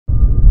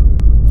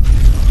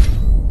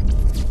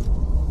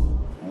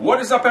What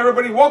is up,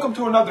 everybody? Welcome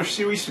to another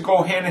series to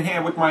go hand in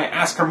hand with my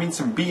Ask or Mean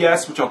Some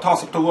BS, which I'll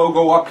toss up the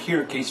logo up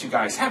here in case you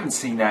guys haven't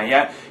seen that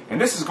yet. And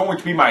this is going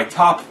to be my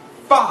top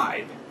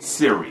 5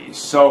 series.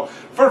 So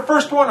for the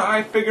first one,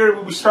 I figured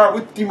we would start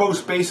with the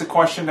most basic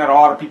question that a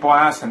lot of people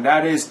ask, and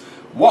that is,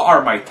 what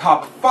are my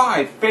top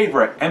 5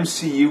 favorite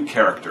MCU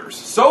characters?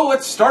 So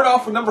let's start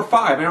off with number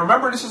 5. And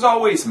remember, this is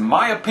always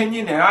my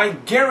opinion, and I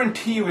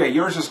guarantee you that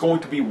yours is going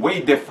to be way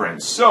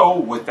different. So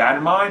with that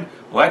in mind,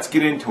 let's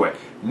get into it.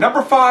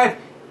 Number 5,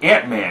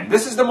 Ant-Man.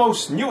 This is the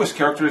most newest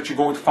character that you're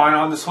going to find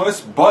on this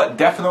list, but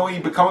definitely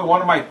becoming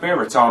one of my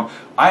favorites. I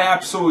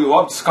absolutely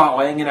loved Scott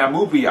Lang in that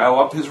movie. I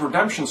loved his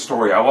redemption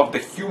story. I loved the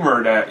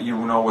humor that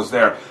was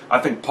there. I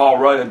think Paul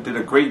Rudd did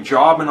a great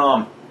job,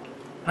 and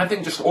I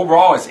think just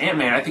overall as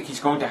Ant-Man, I think he's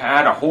going to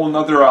add a whole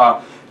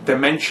nother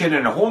dimension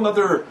and a whole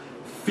nother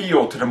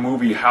feel to the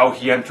movie. How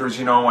he enters,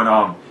 and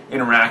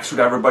interacts with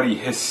everybody,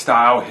 his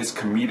style, his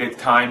comedic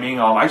timing.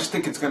 I just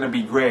think it's going to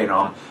be great.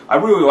 I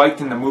really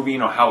liked in the movie,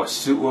 how his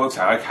suit looks.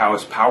 I like how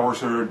his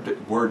powers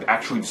were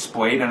actually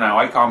displayed, and I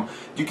like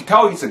you can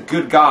tell he's a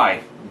good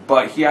guy,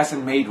 but he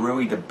hasn't made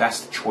really the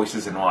best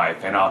choices in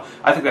life, and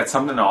I think that's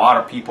something a lot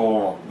of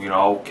people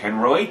can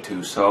relate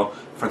to. So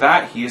for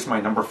that, he is my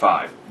number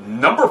 5.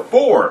 Number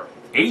 4.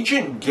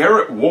 Agent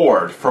Garrett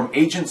Ward from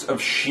Agents of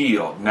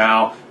S.H.I.E.L.D.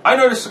 Now, I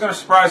know this is going to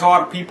surprise a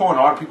lot of people, and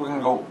a lot of people are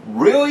going to go,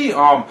 really?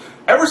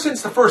 Ever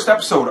since the first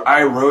episode, I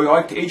really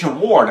liked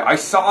Agent Ward. I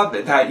saw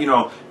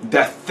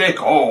that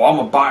thick, I'm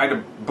a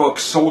by-the-book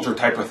soldier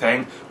type of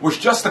thing, was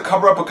just to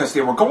cover up because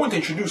they were going to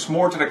introduce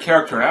more to the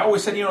character. And I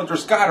always said,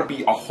 there's got to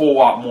be a whole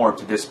lot more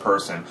to this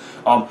person.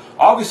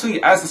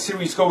 Obviously, as the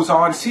series goes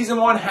on, Season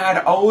 1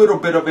 had a little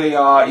bit of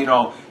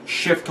a,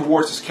 shift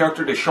towards his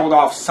character. They showed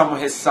off some of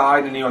his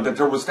side, and that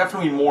there was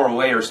definitely more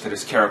layers to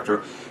this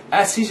character.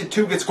 As Season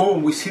 2 gets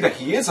going, we see that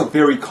he is a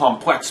very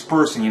complex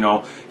person.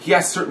 He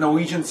has certain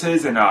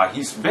allegiances, and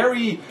he's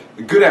very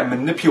good at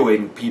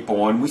manipulating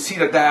people, and we see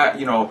that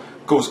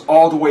goes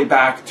all the way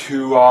back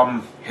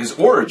to his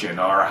origin,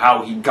 or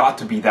how he got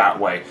to be that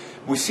way.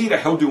 We see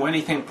that he'll do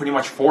anything pretty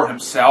much for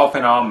himself,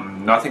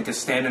 and nothing to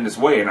stand in his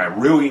way, and I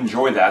really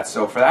enjoy that.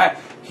 So for that,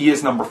 he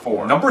is number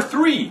 4. Number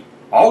 3.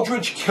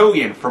 Aldrich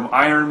Killian from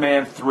Iron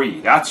Man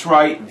 3. That's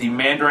right, the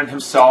Mandarin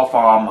himself.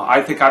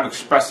 I think I've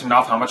expressed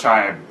enough how much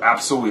I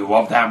absolutely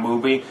love that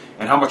movie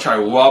and how much I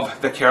love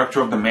the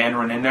character of the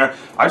Mandarin in there.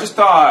 I just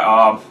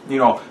thought,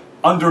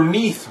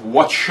 underneath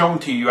what's shown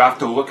to you, you have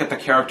to look at the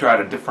character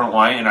at a different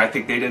light, and I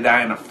think they did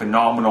that in a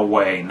phenomenal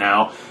way.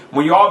 Now,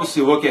 when you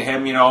obviously look at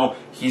him,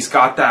 he's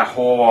got that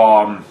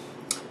whole,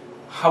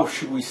 how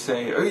should we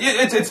say?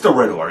 It's the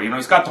Riddler.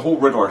 He's got the whole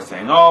Riddler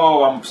thing.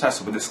 Oh, I'm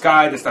obsessed with this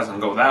guy. This doesn't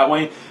go that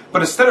way.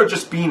 But instead of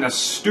just being a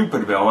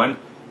stupid villain,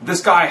 this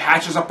guy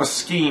hatches up a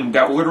scheme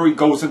that literally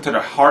goes into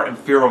the heart and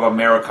fear of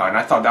America. And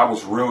I thought that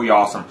was really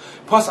awesome.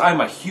 Plus,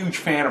 I'm a huge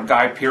fan of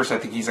Guy Pearce. I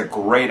think he's a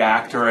great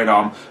actor. And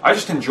I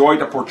just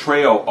enjoyed the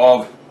portrayal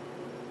of,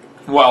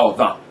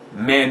 the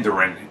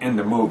Mandarin in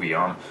the movie.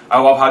 I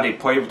love how they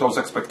played with those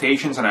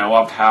expectations, and I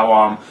loved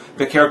how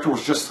the character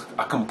was just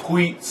a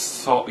complete,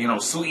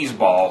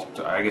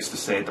 sleazeball, I guess to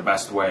say it the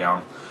best way.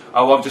 I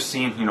love just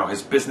seeing,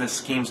 his business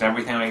schemes and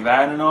everything like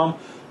that, and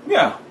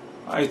yeah,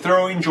 I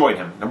thoroughly enjoyed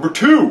him. Number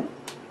 2,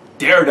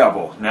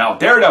 Daredevil. Now,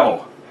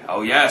 Daredevil,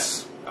 hell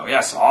yes,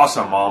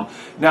 awesome.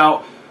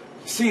 Now,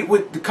 see,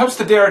 when it comes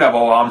to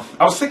Daredevil,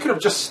 I was thinking of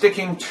just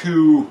sticking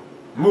to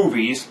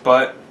movies,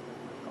 but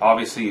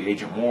obviously,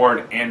 Agent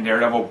Ward and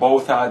Daredevil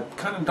both kind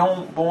of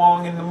don't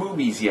belong in the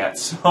movies yet.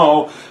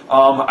 So,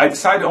 I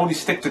decided to only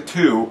stick to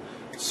 2.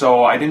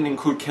 So, I didn't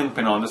include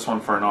Kingpin on this one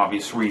for an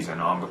obvious reason,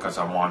 because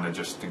I wanted to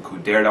just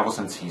include Daredevil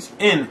since he's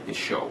in his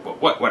show.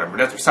 But whatever,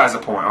 that's besides the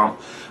point.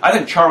 I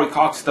think Charlie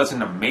Cox does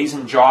an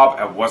amazing job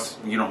at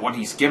what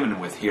he's given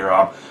with here.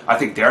 I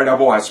think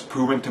Daredevil has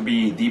proven to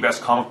be the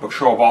best comic book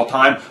show of all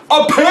time.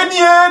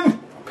 Opinion.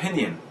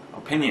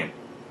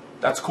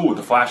 That's cool.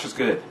 The Flash is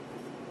good.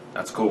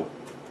 That's cool.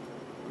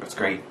 That's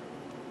great.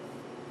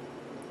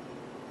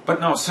 But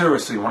no,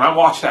 seriously, when I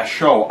watch that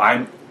show,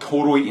 I'm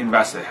totally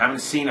invested.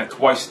 Haven't seen it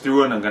twice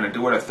through, and I'm going to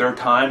do it a third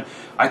time.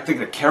 I think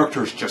the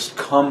characters just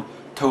come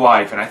to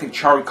life, and I think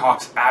Charlie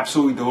Cox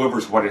absolutely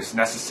delivers what is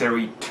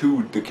necessary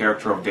to the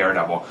character of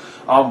Daredevil.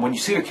 When you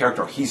see the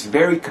character, he's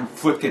very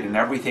conflicted in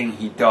everything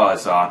he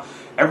does.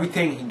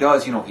 Everything he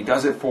does, he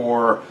does it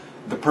for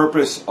the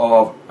purpose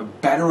of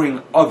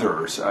bettering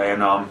others,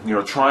 and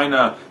trying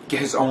to get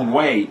his own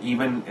way.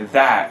 Even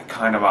that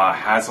kind of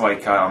has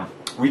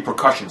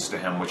repercussions to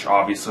him, which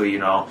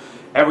obviously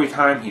every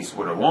time he's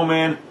with a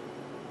woman,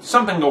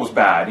 something goes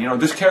bad.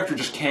 This character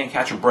just can't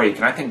catch a break,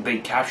 and I think they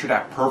capture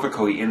that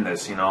perfectly in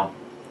this.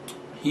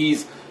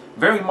 He's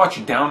very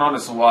much down on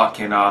his luck,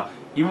 and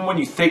even when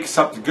you think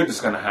something good is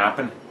going to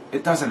happen,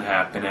 it doesn't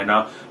happen. And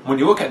when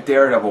you look at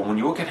Daredevil, when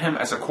you look at him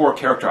as a core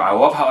character, I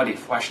love how they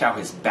fleshed out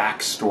his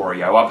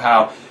backstory. I love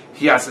how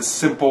he has a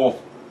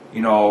simple,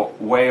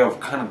 way of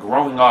kind of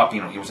growing up. He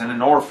was in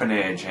an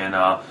orphanage, and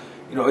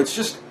it's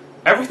just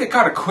everything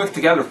kind of clicked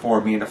together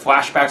for me. And the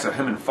flashbacks of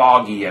him and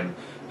Foggy, and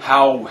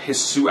how his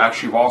suit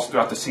actually evolves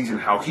throughout the season,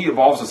 how he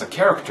evolves as a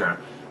character,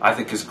 I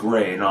think is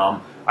great. And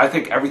I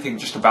think everything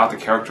just about the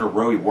character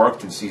really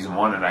worked in season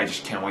 1, and I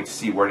just can't wait to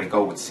see where they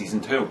go with season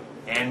 2.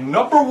 And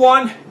number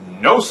 1,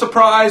 no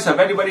surprise of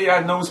anybody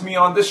that knows me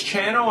on this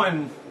channel,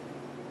 and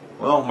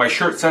well, my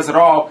shirt says it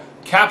all,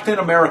 Captain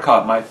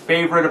America, my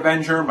favorite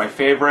Avenger, my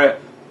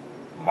favorite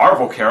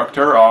Marvel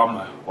character,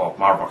 well,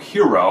 Marvel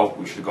hero,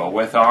 we should go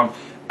with.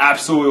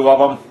 Absolutely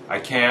love him. I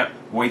can't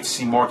wait to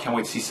see more. Can't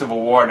wait to see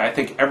Civil War. And I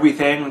think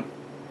everything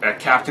that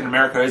Captain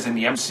America is in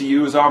the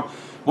MCU is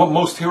what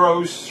most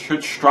heroes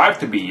should strive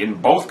to be in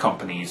both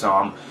companies.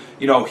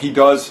 You know, he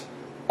does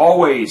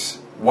always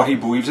what he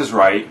believes is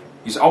right.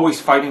 He's always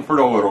fighting for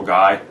the little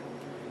guy.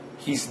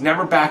 He's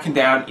never backing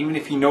down, even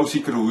if he knows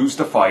he could lose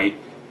the fight.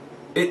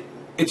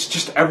 It's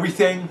just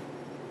everything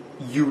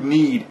you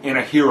need in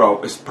a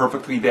hero is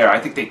perfectly there. I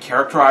think they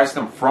characterized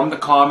him from the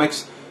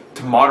comics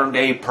to modern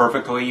day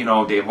perfectly. You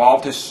know, they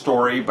evolved his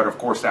story, but of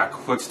course that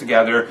clicks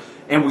together.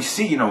 And we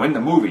see, you know, in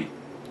the movie,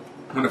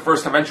 when the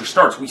first Avenger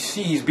starts, we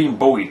see he's being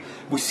bullied.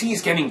 We see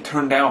he's getting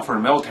turned down for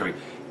the military.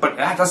 But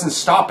that doesn't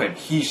stop him.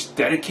 He's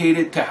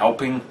dedicated to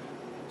helping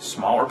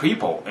smaller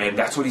people, and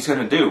that's what he's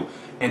going to do.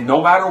 And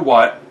no matter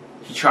what,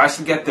 he tries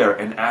to get there.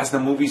 And as the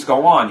movies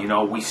go on, you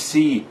know, we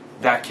see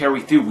that carry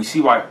through. We see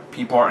why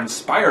people are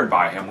inspired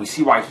by him. We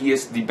see why he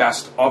is the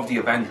best of the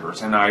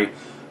Avengers. And I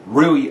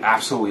really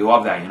absolutely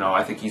love that. You know,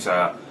 I think he's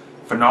a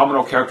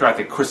phenomenal character. I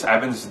think Chris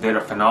Evans did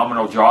a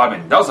phenomenal job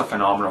and does a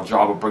phenomenal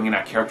job of bringing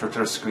that character to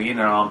the screen.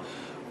 And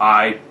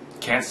I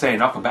can't say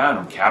enough about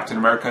him. Captain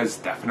America is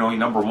definitely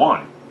number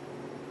 1.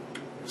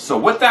 So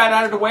with that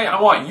out of the way, I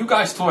want you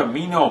guys to let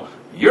me know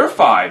your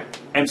 5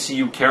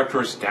 MCU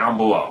characters down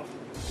below.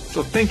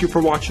 So thank you for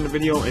watching the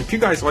video, and if you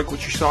guys like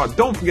what you saw,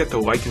 don't forget to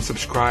like and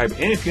subscribe,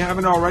 and if you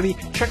haven't already,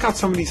 check out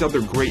some of these other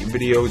great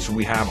videos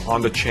we have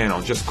on the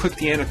channel. Just click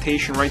the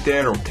annotation right there,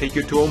 it'll take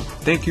you to them.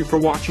 Thank you for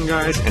watching,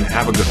 guys, and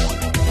have a good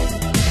one.